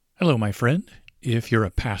Hello, my friend. If you're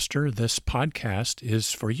a pastor, this podcast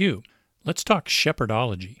is for you. Let's talk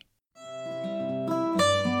shepherdology.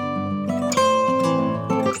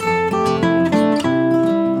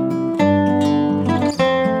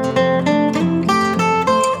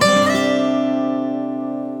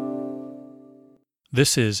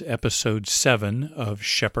 This is episode 7 of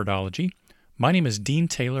Shepherdology. My name is Dean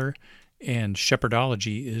Taylor, and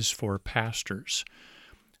Shepherdology is for pastors.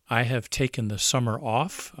 I have taken the summer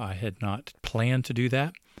off. I had not planned to do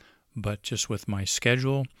that, but just with my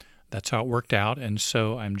schedule, that's how it worked out. And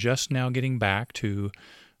so I'm just now getting back to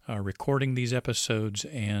recording these episodes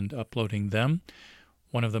and uploading them.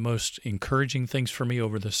 One of the most encouraging things for me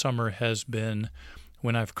over the summer has been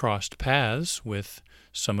when I've crossed paths with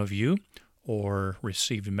some of you or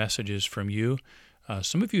received messages from you.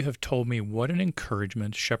 Some of you have told me what an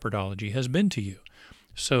encouragement Shepherdology has been to you.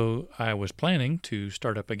 So I was planning to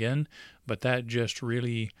start up again, but that just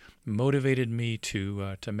really motivated me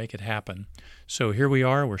to make it happen. So here we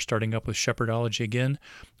are. We're starting up with Shepherdology again.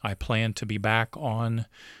 I plan to be back on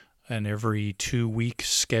an every 2-week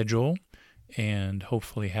schedule and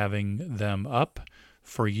hopefully having them up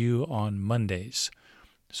for you on Mondays.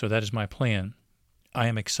 So that is my plan. I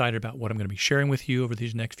am excited about what I'm going to be sharing with you over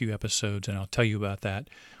these next few episodes, and I'll tell you about that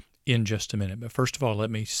in just a minute. But first of all,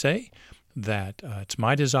 let me say that it's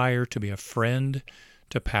my desire to be a friend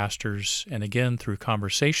to pastors. And again, through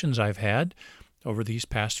conversations I've had over these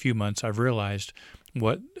past few months, I've realized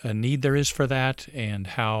what a need there is for that and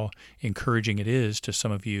how encouraging it is to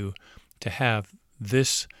some of you to have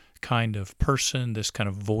this kind of person, this kind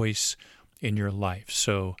of voice in your life.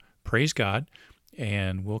 So praise God,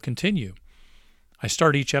 and we'll continue. I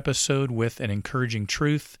start each episode with an encouraging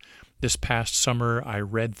truth. This past summer, I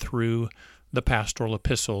read through the pastoral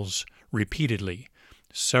epistles repeatedly,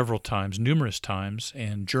 several times, numerous times,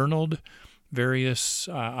 and journaled various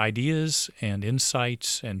ideas and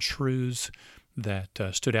insights and truths that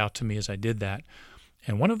stood out to me as I did that.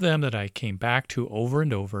 And one of them that I came back to over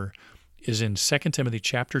and over is in 2 Timothy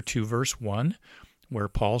chapter 2, verse 1, where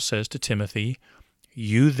Paul says to Timothy,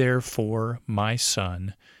 "You therefore, my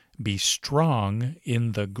son, be strong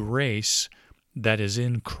in the grace that is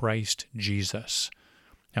in Christ Jesus."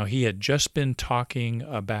 Now, he had just been talking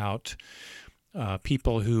about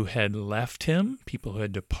people who had left him, people who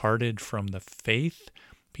had departed from the faith,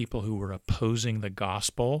 people who were opposing the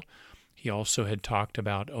gospel. He also had talked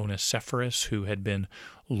about Onesiphorus, who had been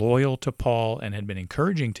loyal to Paul and had been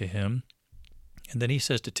encouraging to him. And then he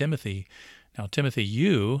says to Timothy, "Now, Timothy,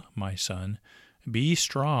 you, my son, be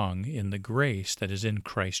strong in the grace that is in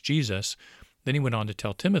Christ Jesus." Then he went on to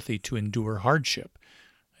tell Timothy to endure hardship.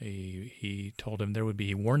 He told him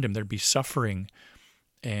he warned him there'd be suffering,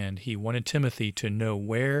 and he wanted Timothy to know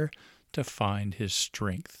where to find his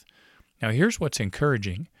strength. Now, here's what's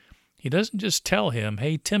encouraging. He doesn't just tell him,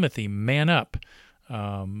 "Hey, Timothy, man up,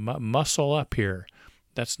 muscle up here."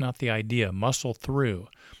 That's not the idea. Muscle through.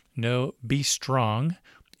 No, be strong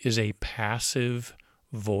is a passive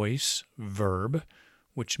voice verb,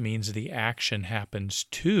 which means the action happens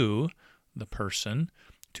to the person,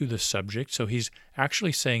 to the subject. So he's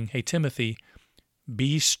actually saying, "Hey, Timothy,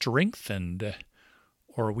 be strengthened,"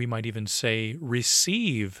 or we might even say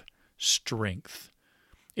receive strength.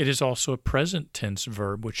 It is also a present tense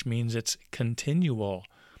verb, which means it's continual.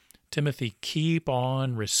 Timothy, keep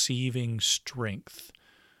on receiving strength.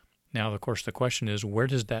 Now, of course, the question is, where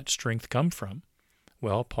does that strength come from?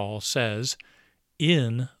 Well, Paul says,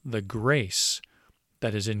 in the grace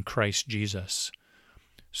that is in Christ Jesus.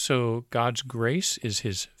 So God's grace is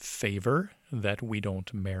his favor that we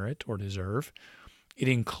don't merit or deserve. It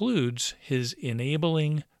includes his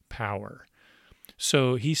enabling power.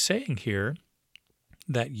 So he's saying here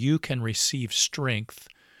that you can receive strength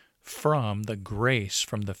from the grace,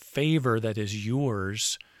 from the favor that is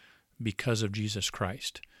yours because of Jesus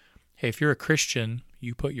Christ. Hey, if you're a Christian,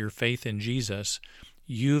 you put your faith in Jesus,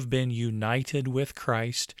 you've been united with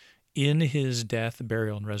Christ in his death,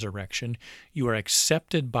 burial, and resurrection. You are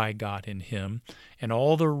accepted by God in him, and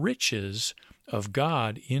all the riches of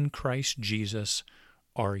God in Christ Jesus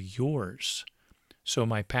are yours. So,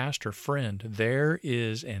 my pastor friend, there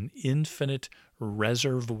is an infinite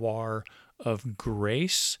reservoir of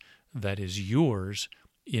grace that is yours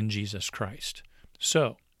in Jesus Christ.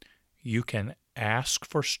 So, you can ask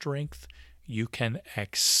for strength, you can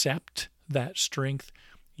accept that strength,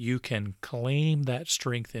 you can claim that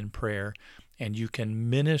strength in prayer, and you can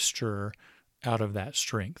minister out of that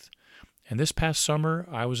strength. And this past summer,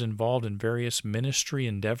 I was involved in various ministry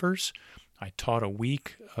endeavors. I taught a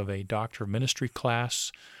week of a Doctor of Ministry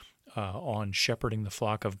class on shepherding the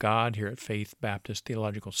flock of God here at Faith Baptist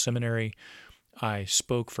Theological Seminary. I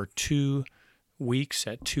spoke for 2 weeks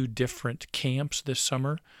at 2 different camps this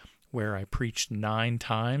summer where I preached 9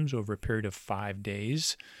 times over a period of 5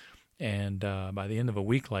 days. And by the end of a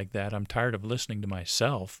week like that, I'm tired of listening to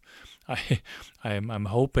myself. I'm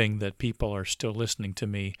hoping that people are still listening to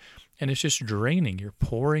me, and it's just draining. You're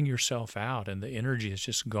pouring yourself out, and the energy is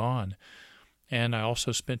just gone. And I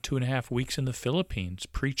also spent 2.5 weeks in the Philippines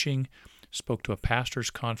preaching, spoke to a pastor's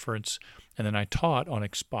conference, and then I taught on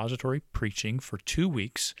expository preaching for 2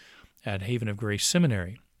 weeks at Haven of Grace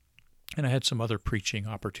Seminary. And I had some other preaching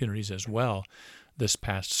opportunities as well this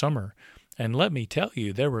past summer. And let me tell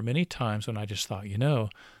you, there were many times when I just thought,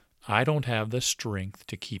 I don't have the strength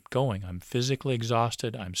to keep going. I'm physically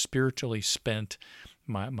exhausted. I'm spiritually spent.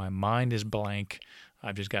 My mind is blank.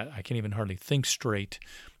 I can't even hardly think straight.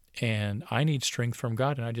 And I need strength from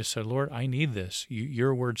God. And I just said, Lord, I need this.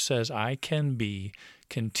 Your word says I can be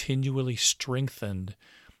continually strengthened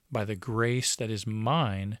by the grace that is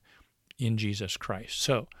mine in Jesus Christ.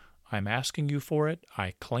 So I'm asking you for it.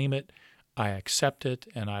 I claim it. I accept it,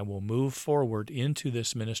 and I will move forward into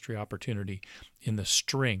this ministry opportunity in the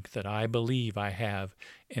strength that I believe I have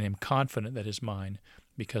and am confident that is mine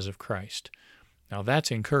because of Christ. Now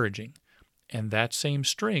that's encouraging, and that same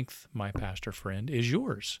strength, my pastor friend, is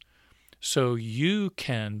yours. So you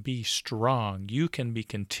can be strong. You can be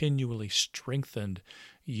continually strengthened.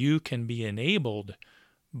 You can be enabled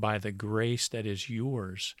by the grace that is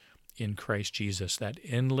yours in Christ Jesus. That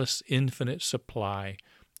endless, infinite supply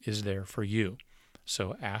is there for you.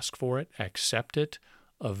 So ask for it, accept it,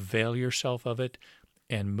 avail yourself of it,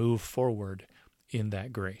 and move forward in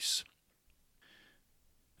that grace.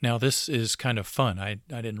 Now, this is kind of fun. I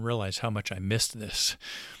didn't realize how much I missed this.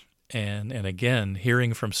 And again,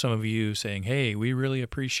 hearing from some of you saying, hey, I really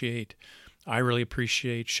appreciate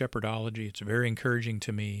Shepherdology. It's very encouraging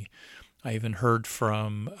to me. I even heard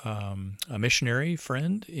from a missionary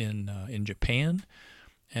friend in Japan.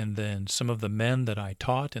 And then some of the men that I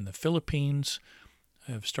taught in the Philippines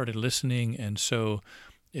have started listening. And so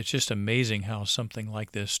it's just amazing how something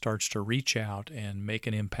like this starts to reach out and make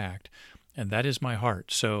an impact. And that is my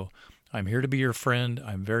heart. So I'm here to be your friend.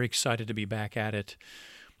 I'm very excited to be back at it.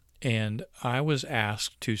 And I was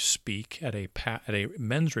asked to speak at a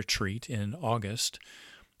men's retreat in August.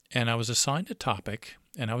 And I was assigned a topic.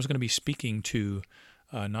 And I was going to be speaking to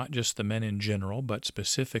not just the men in general, but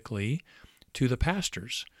specifically to the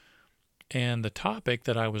pastors. And the topic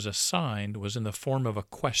that I was assigned was in the form of a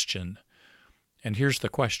question. And here's the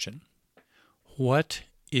question. What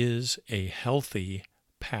is a healthy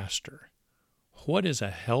pastor? What is a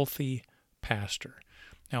healthy pastor?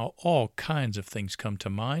 Now, all kinds of things come to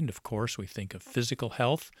mind. Of course, we think of physical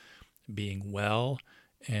health, being well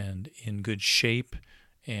and in good shape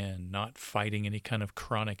and not fighting any kind of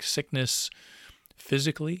chronic sickness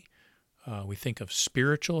physically. We think of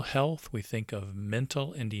spiritual health. We think of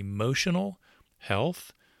mental and emotional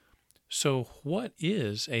health. So what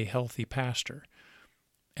is a healthy pastor?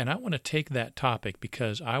 And I want to take that topic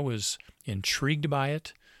because I was intrigued by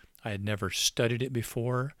it. I had never studied it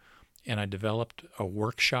before, and I developed a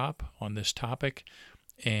workshop on this topic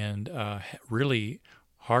and really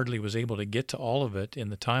hardly was able to get to all of it in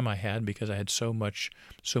the time I had because I had so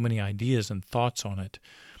many ideas and thoughts on it.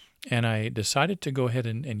 And I decided to go ahead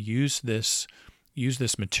and use this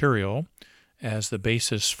material as the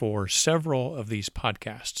basis for several of these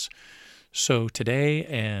podcasts. So today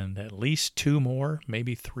and at least 2 more,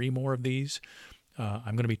 maybe 3 more of these,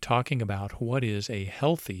 I'm going to be talking about what is a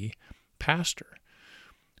healthy pastor.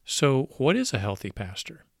 So what is a healthy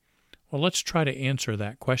pastor? Well, let's try to answer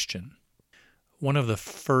that question. One of the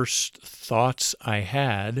first thoughts I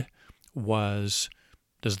had was,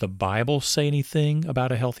 does the Bible say anything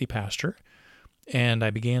about a healthy pastor? And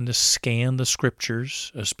I began to scan the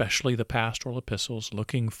scriptures, especially the pastoral epistles,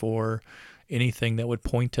 looking for anything that would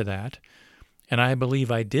point to that. And I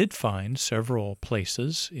believe I did find several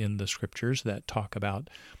places in the scriptures that talk about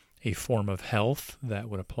a form of health that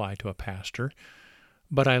would apply to a pastor.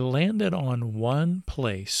 But I landed on one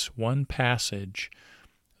place, one passage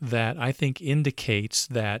that I think indicates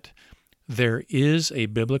that there is a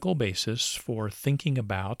biblical basis for thinking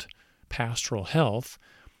about pastoral health,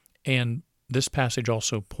 and this passage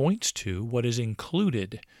also points to what is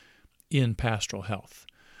included in pastoral health.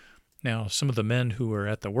 Now, some of the men who were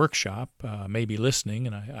at the workshop may be listening,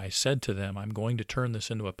 and I said to them, I'm going to turn this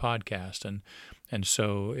into a podcast, and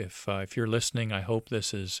so if you're listening, I hope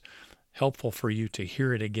this is helpful for you to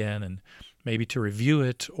hear it again and maybe to review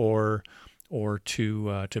it or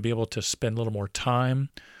to be able to spend a little more time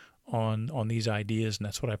on these ideas, and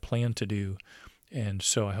that's what I plan to do. And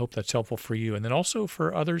so I hope that's helpful for you. And then also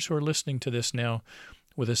for others who are listening to this now,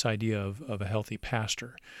 with this idea of a healthy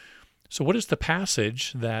pastor. So what is the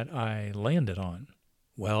passage that I landed on?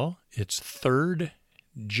 Well, it's 3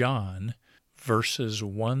 John verses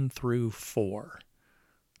 1 through 4.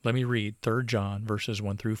 Let me read 3 John verses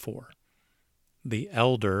 1 through 4. The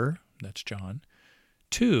elder, that's John,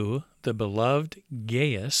 to the beloved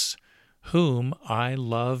Gaius, whom I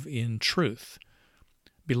love in truth.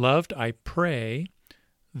 Beloved, I pray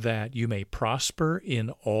that you may prosper in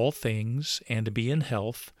all things and be in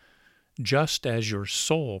health, just as your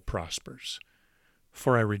soul prospers.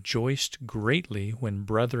 For I rejoiced greatly when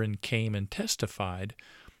brethren came and testified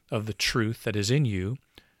of the truth that is in you,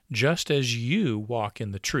 just as you walk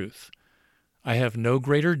in the truth. I have no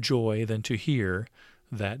greater joy than to hear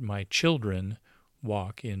that my children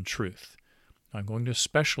walk in truth. I'm going to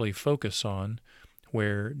especially focus on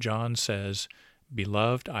where John says,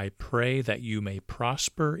 Beloved, I pray that you may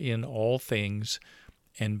prosper in all things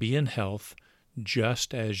and be in health,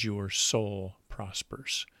 just as your soul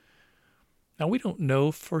prospers. Now, we don't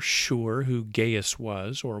know for sure who Gaius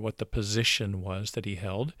was or what the position was that he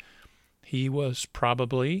held. He was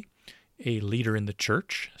probably a leader in the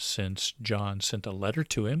church, since John sent a letter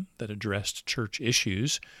to him that addressed church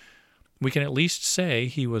issues. We can at least say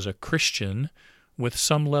he was a Christian with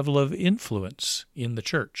some level of influence in the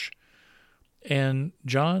church. And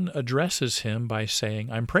John addresses him by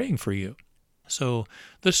saying, I'm praying for you. So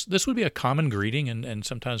this would be a common greeting, and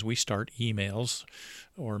sometimes we start emails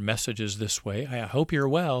or messages this way. I hope you're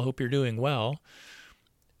well, hope you're doing well.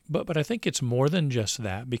 But I think it's more than just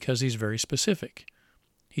that, because he's very specific.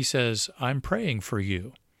 He says, I'm praying for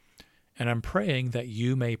you, and I'm praying that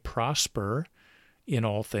you may prosper in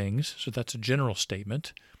all things. So that's a general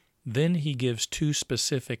statement. Then he gives 2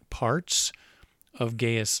 specific parts of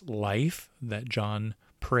Gaius' life that John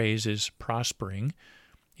prays is prospering.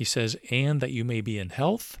 He says, and that you may be in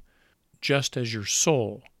health, just as your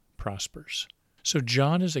soul prospers. So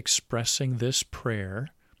John is expressing this prayer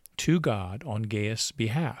to God on Gaius'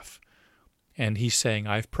 behalf. And he's saying,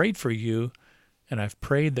 I've prayed for you, and I've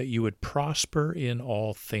prayed that you would prosper in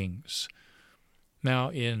all things. Now,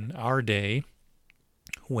 in our day,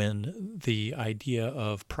 when the idea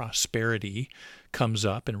of prosperity comes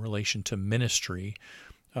up in relation to ministry,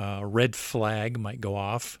 a red flag might go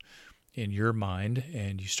off in your mind,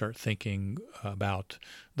 and you start thinking about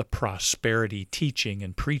the prosperity teaching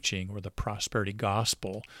and preaching, or the prosperity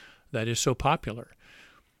gospel that is so popular.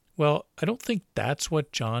 Well, I don't think that's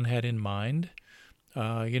what John had in mind.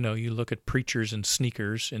 You look at preachers in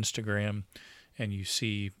sneakers, Instagram, and you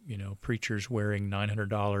see, preachers wearing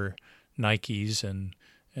 $900 Nikes and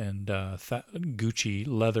Gucci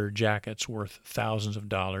leather jackets worth thousands of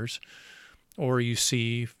dollars. Or you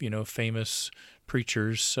see, famous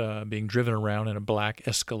preachers being driven around in a black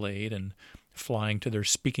Escalade and flying to their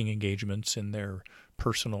speaking engagements in their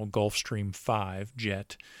personal Gulfstream 5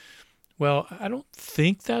 jet. Well, I don't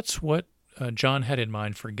think that's what John had in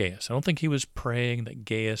mind for Gaius. I don't think he was praying that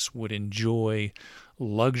Gaius would enjoy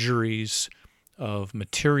luxuries of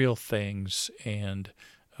material things and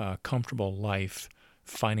comfortable life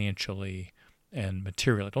financially and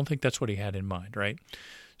materially. I don't think that's what he had in mind, right?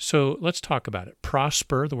 So let's talk about it.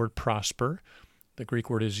 Prosper, the word prosper, the Greek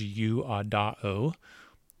word is euadao.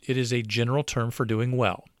 It is a general term for doing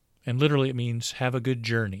well, and literally it means have a good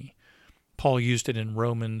journey. Paul used it in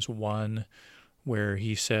Romans 1, where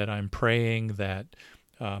he said, I'm praying that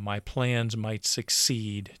my plans might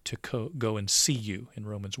succeed to go and see you, in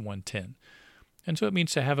Romans 1:10. And so it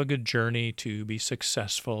means to have a good journey, to be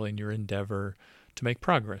successful in your endeavor, to make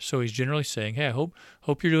progress. So he's generally saying, hey, I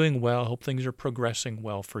hope you're doing well, hope things are progressing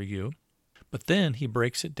well for you. But then he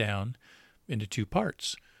breaks it down into 2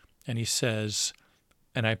 parts. And he says,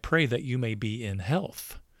 and I pray that you may be in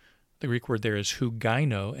health. The Greek word there is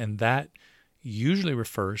hugaino, and that usually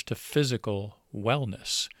refers to physical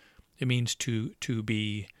wellness. It means to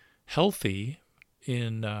be healthy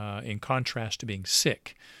in contrast to being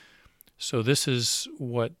sick. So this is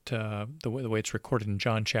what the way it's recorded in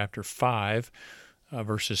John chapter 5,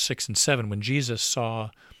 verses 6 and 7, when Jesus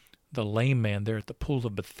saw the lame man there at the pool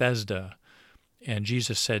of Bethesda, and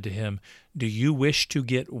Jesus said to him, do you wish to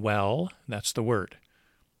get well? That's the word.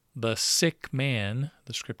 The sick man,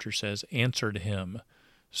 the scripture says, answered him,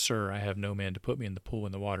 Sir, I have no man to put me in the pool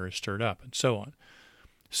when the water is stirred up, and so on.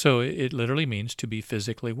 So it literally means to be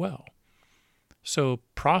physically well. So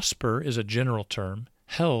prosper is a general term.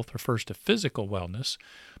 Health refers to physical wellness.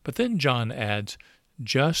 But then John adds,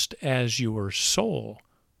 just as your soul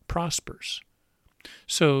prospers.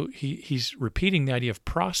 So he's repeating the idea of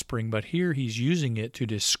prospering, but here he's using it to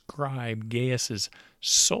describe Gaius's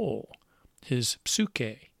soul, his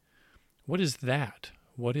psyche. What is that?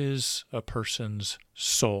 What is a person's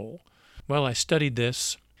soul? Well, I studied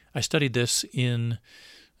this. In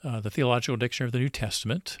the Theological Dictionary of the New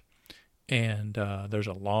Testament, and there's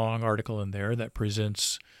a long article in there that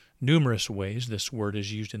presents numerous ways this word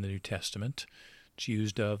is used in the New Testament. It's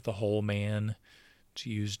used of the whole man. It's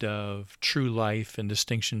used of true life in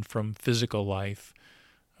distinction from physical life.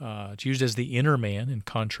 It's used as the inner man in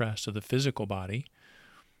contrast to the physical body.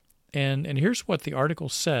 And here's what the article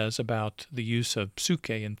says about the use of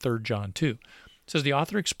psyche in 3 John 2. It says the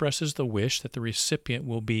author expresses the wish that the recipient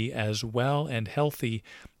will be as well and healthy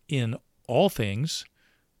in all things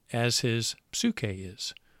as his psyche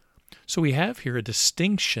is. So we have here a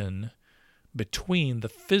distinction between the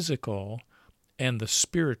physical and the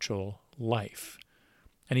spiritual life.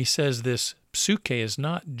 And he says this psyche is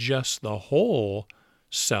not just the whole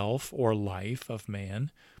self or life of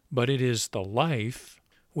man, but it is the life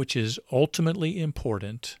which is ultimately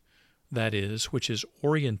important, that is, which is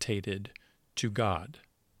orientated to God.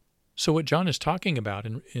 So what John is talking about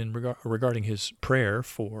regarding his prayer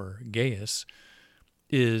for Gaius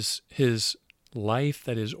is his life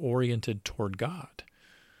that is oriented toward God.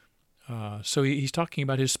 So he's talking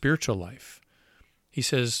about his spiritual life. He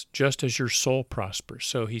says, just as your soul prospers.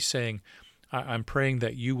 So he's saying, I'm praying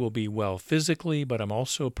that you will be well physically, but I'm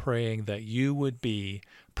also praying that you would be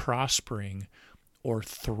prospering or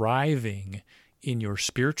thriving in your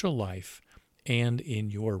spiritual life and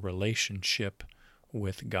in your relationship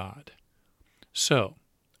with God. So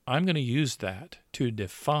I'm going to use that to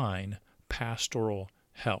define pastoral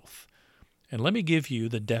health. And let me give you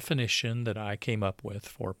the definition that I came up with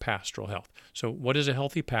for pastoral health. So what is a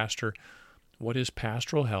healthy pastor? What is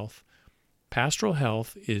pastoral health? Pastoral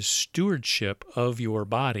health is stewardship of your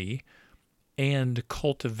body and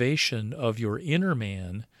cultivation of your inner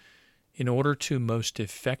man in order to most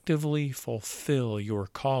effectively fulfill your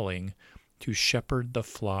calling to shepherd the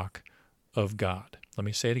flock of God. Let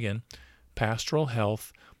me say it again. Pastoral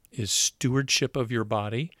health is stewardship of your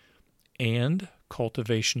body and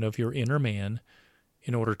cultivation of your inner man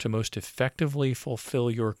in order to most effectively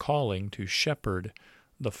fulfill your calling to shepherd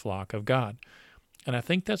the flock of God. And I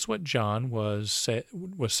think that's what John was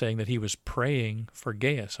saying, that he was praying for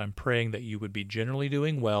Gaius. I'm praying that you would be generally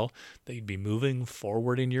doing well, that you'd be moving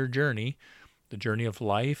forward in your journey, the journey of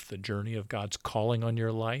life, the journey of God's calling on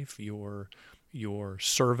your life, your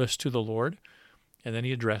service to the Lord. And then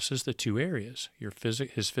he addresses the two areas,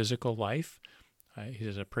 his physical life. He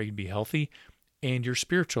says, I pray you'd be healthy, and your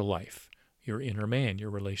spiritual life, your inner man,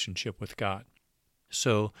 your relationship with God.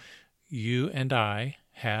 So you and I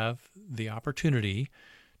have the opportunity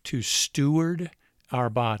to steward our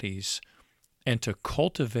bodies and to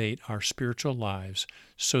cultivate our spiritual lives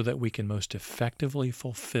so that we can most effectively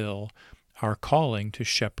fulfill our calling to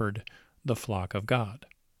shepherd the flock of God.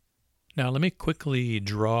 Now, let me quickly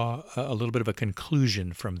draw a little bit of a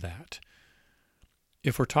conclusion from that.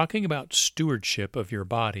 If we're talking about stewardship of your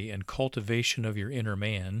body and cultivation of your inner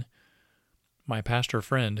man, my pastor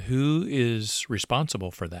friend, who is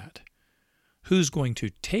responsible for that? Who's going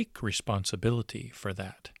to take responsibility for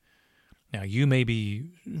that? Now, you may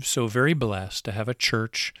be so very blessed to have a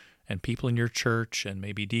church and people in your church and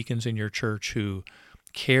maybe deacons in your church who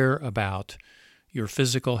care about your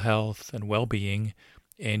physical health and well-being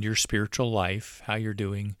and your spiritual life, how you're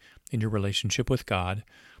doing in your relationship with God.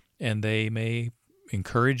 And they may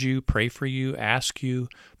encourage you, pray for you, ask you,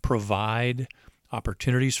 provide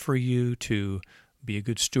opportunities for you to be a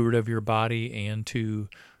good steward of your body and to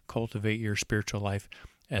cultivate your spiritual life.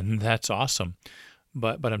 And that's awesome.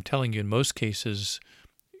 But I'm telling you, in most cases,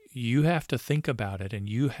 you have to think about it, and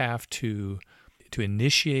you have to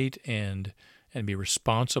initiate and be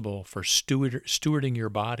responsible for stewarding your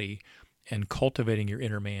body and cultivating your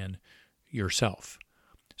inner man yourself.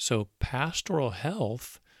 So pastoral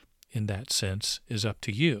health, in that sense, is up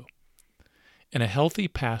to you. And a healthy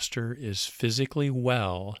pastor is physically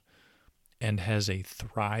well and has a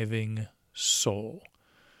thriving soul.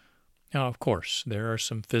 Now, of course, there are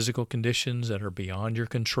some physical conditions that are beyond your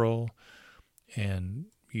control, and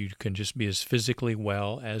you can just be as physically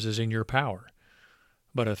well as is in your power.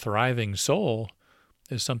 But a thriving soul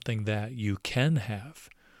is something that you can have.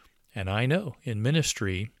 And I know in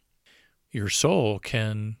ministry, your soul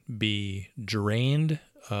can be drained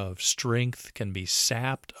of strength, can be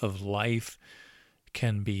sapped of life,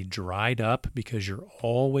 can be dried up because you're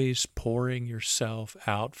always pouring yourself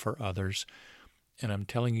out for others. And I'm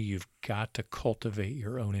telling you, you've got to cultivate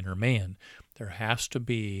your own inner man. There has to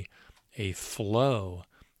be a flow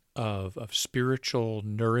of spiritual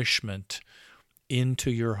nourishment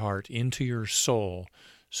into your heart, into your soul,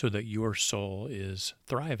 so that your soul is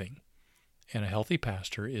thriving. And a healthy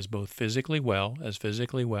pastor is both physically well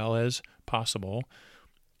as possible,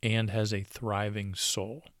 and has a thriving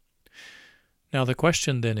soul. Now, the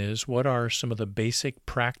question then is, what are some of the basic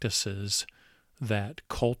practices that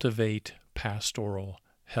cultivate pastoral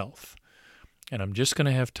health? And I'm just going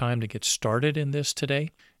to have time to get started in this today,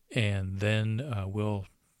 and then we'll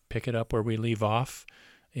pick it up where we leave off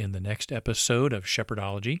in the next episode of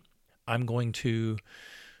Shepherdology. I'm going to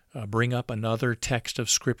bring up another text of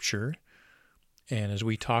Scripture, and as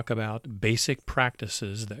we talk about basic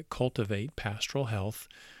practices that cultivate pastoral health,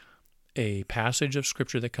 a passage of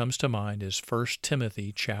Scripture that comes to mind is 1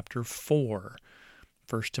 Timothy chapter 4.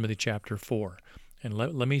 1 Timothy chapter 4. And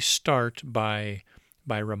let me start by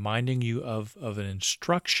reminding you of an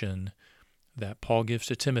instruction that Paul gives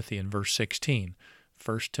to Timothy in verse 16.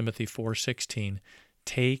 1 Timothy 4:16,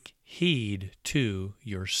 take heed to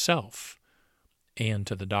yourself and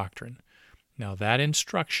to the doctrine. Now that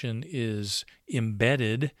instruction is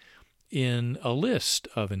embedded in a list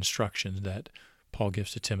of instructions that Paul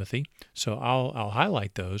gives to Timothy. So I'll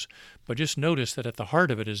highlight those, but just notice that at the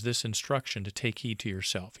heart of it is this instruction to take heed to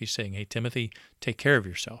yourself. He's saying, hey, Timothy, take care of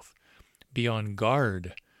yourself. Be on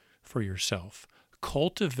guard for yourself.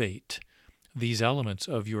 Cultivate these elements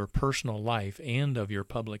of your personal life and of your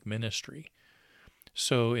public ministry.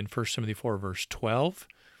 So in 1 Timothy 4, verse 12,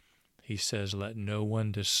 he says, let no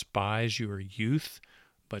one despise your youth,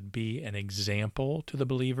 but be an example to the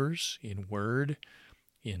believers in word,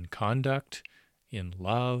 in conduct, in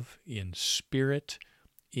love, in spirit,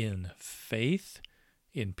 in faith,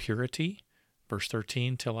 in purity. Verse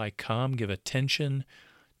 13, till I come, give attention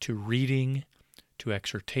to reading, to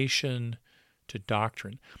exhortation, to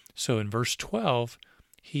doctrine. So in verse 12,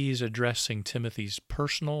 he's addressing Timothy's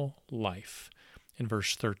personal life. In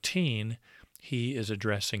verse 13, he is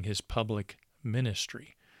addressing his public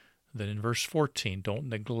ministry. Then in verse 14, don't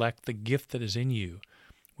neglect the gift that is in you,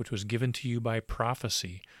 which was given to you by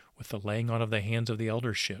prophecy, with the laying on of the hands of the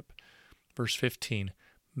eldership. Verse 15,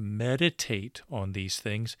 meditate on these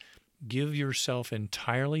things, give yourself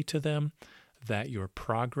entirely to them, that your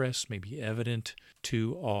progress may be evident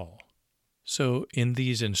to all. So in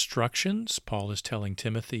these instructions, Paul is telling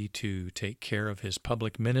Timothy to take care of his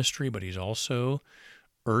public ministry, but he's also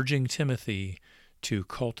urging Timothy to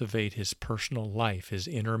cultivate his personal life, his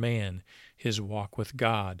inner man, his walk with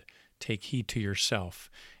God. Take heed to yourself.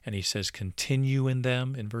 And he says, continue in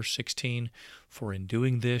them in verse 16, for in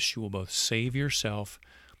doing this you will both save yourself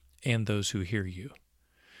and those who hear you.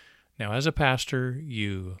 Now, as a pastor,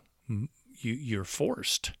 you're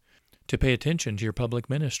forced to pay attention to your public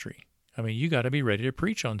ministry. I mean, you got to be ready to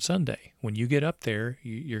preach on Sunday. When you get up there,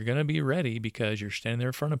 you're going to be ready because you're standing there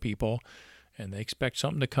in front of people and they expect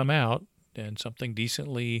something to come out and something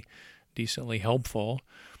decently helpful.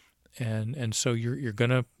 And so you're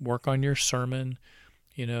going to work on your sermon.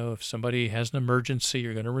 You know, if somebody has an emergency,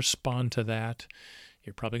 you're going to respond to that.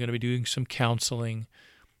 You're probably going to be doing some counseling.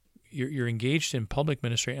 You're engaged in public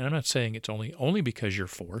ministry, and I'm not saying it's only because you're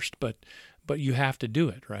forced, but you have to do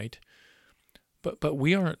it, right? But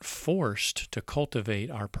we aren't forced to cultivate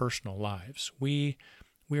our personal lives. We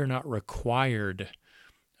are not required.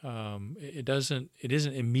 It isn't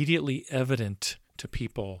immediately evident to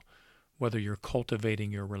people whether you're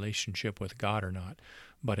cultivating your relationship with God or not.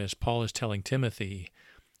 But as Paul is telling Timothy,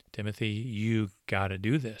 you got to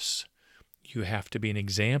do this. You have to be an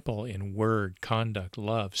example in word, conduct,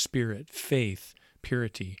 love, spirit, faith,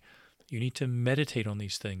 purity. You need to meditate on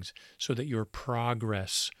these things so that your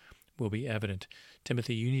progress will be evident.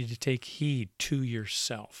 Timothy, you need to take heed to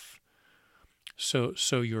yourself.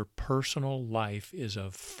 So your personal life is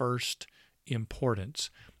of first importance,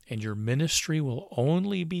 and your ministry will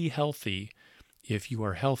only be healthy if you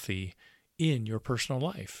are healthy in your personal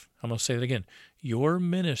life. I'm going to say that again. Your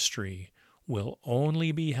ministry will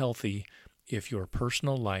only be healthy if your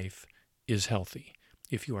personal life is healthy.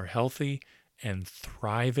 If you are healthy and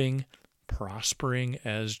thriving, prospering,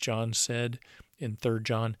 as John said in 3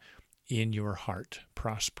 John, in your heart,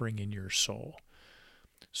 prospering in your soul.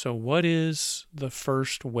 So what is the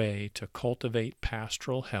first way to cultivate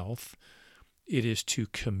pastoral health? It is to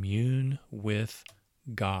commune with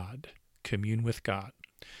God. Commune with God.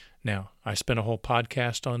 Now, I spent a whole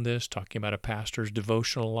podcast on this, talking about a pastor's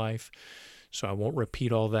devotional life, so I won't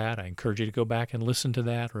repeat all that. I encourage you to go back and listen to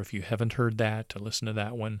that, or if you haven't heard that, to listen to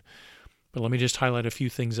that one. But let me just highlight a few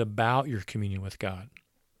things about your communion with God.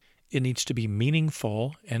 It needs to be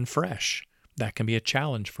meaningful and fresh. That can be a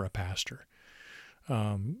challenge for a pastor.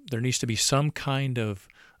 There needs to be some kind of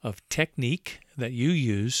technique that you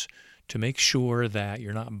use to make sure that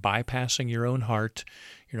you're not bypassing your own heart.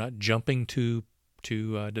 You're not jumping to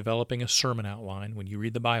developing a sermon outline when you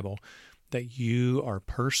read the Bible. that you are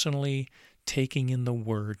personally taking in the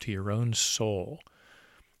Word to your own soul.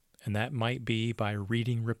 And that might be by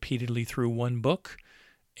reading repeatedly through one book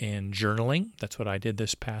and journaling. That's what I did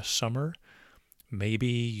this past summer. Maybe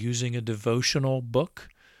using a devotional book.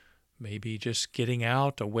 Maybe just getting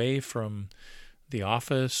out away from the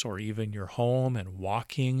office or even your home and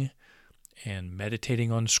walking and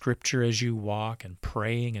meditating on Scripture as you walk and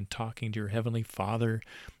praying and talking to your Heavenly Father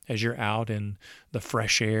as you're out in the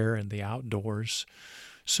fresh air and the outdoors.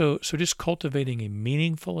 So just cultivating a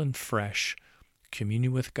meaningful and fresh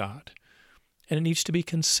communion with God. And it needs to be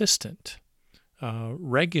consistent,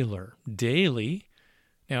 regular, daily.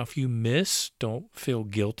 Now, if you miss, don't feel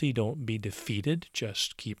guilty. Don't be defeated.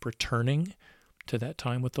 Just keep returning to that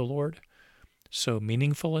time with the Lord. So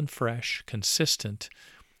meaningful and fresh, consistent.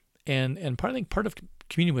 And I think part of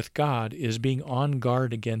communion with God is being on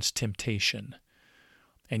guard against temptation.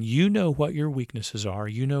 And you know what your weaknesses are.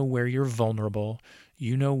 You know where you're vulnerable.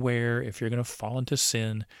 You know where, if you're going to fall into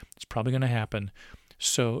sin, it's probably going to happen.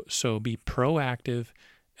 So be proactive,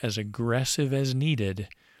 as aggressive as needed,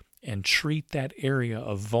 and treat that area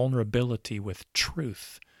of vulnerability with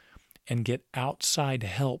truth. And get outside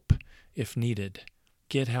help if needed.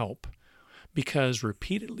 Get help. Because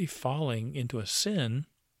repeatedly falling into a sin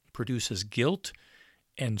produces guilt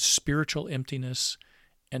and spiritual emptiness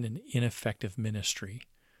and an ineffective ministry.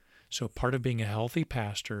 So part of being a healthy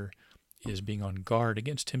pastor is being on guard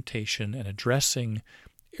against temptation and addressing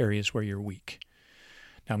areas where you're weak.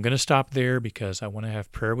 Now, I'm going to stop there because I want to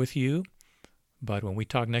have prayer with you. But when we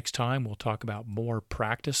talk next time, we'll talk about more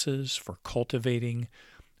practices for cultivating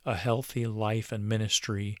a healthy life and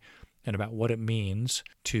ministry and about what it means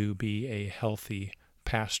to be a healthy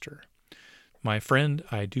pastor. My friend,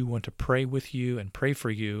 I do want to pray with you and pray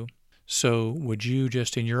for you. So would you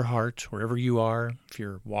just in your heart, wherever you are, if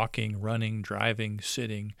you're walking, running, driving,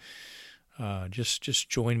 sitting, just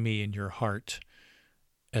join me in your heart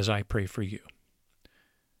as I pray for you.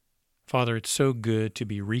 Father, it's so good to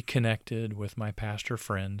be reconnected with my pastor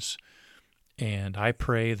friends, and I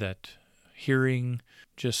pray that hearing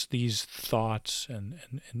just these thoughts and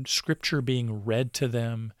Scripture being read to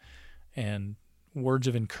them and words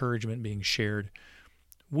of encouragement being shared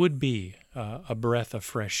would be a breath of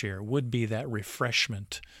fresh air, would be that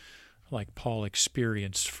refreshment like Paul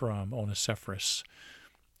experienced from Onesiphorus,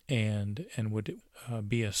 and would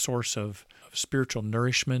be a source of spiritual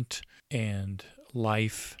nourishment and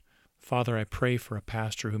life. Father, I pray for a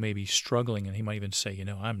pastor who may be struggling, and he might even say,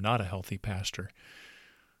 I'm not a healthy pastor.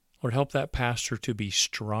 Lord, help that pastor to be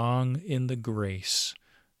strong in the grace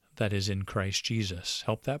that is in Christ Jesus.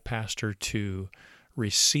 Help that pastor to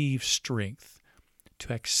receive strength,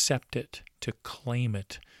 to accept it, to claim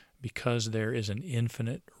it, because there is an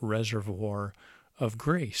infinite reservoir of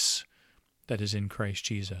grace that is in Christ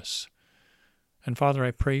Jesus. And Father,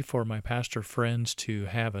 I pray for my pastor friends to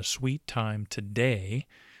have a sweet time today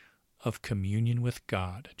of communion with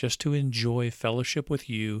God, just to enjoy fellowship with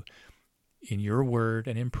you in your word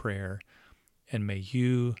and in prayer, and may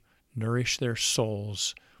you nourish their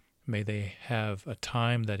souls. May they have a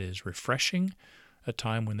time that is refreshing, a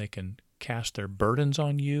time when they can cast their burdens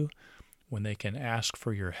on you, when they can ask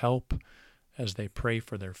for your help as they pray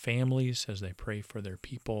for their families, as they pray for their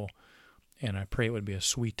people. And I pray it would be a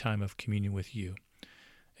sweet time of communion with you.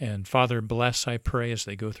 And Father, bless, I pray, as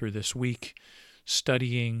they go through this week,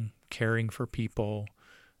 studying, caring for people,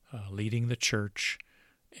 leading the church.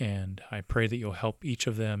 And I pray that you'll help each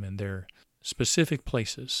of them in their specific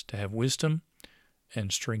places to have wisdom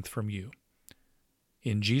and strength from you.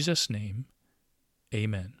 In Jesus' name,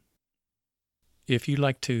 amen. If you'd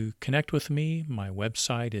like to connect with me, my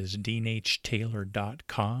website is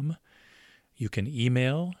deanhtaylor.com. You can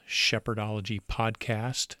email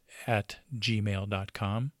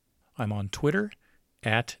shepherdologypodcast@gmail.com. I'm on Twitter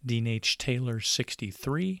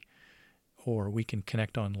 @DeanHTaylor63, or we can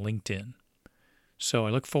connect on LinkedIn. So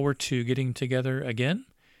I look forward to getting together again,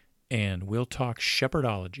 and we'll talk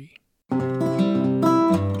shepherdology.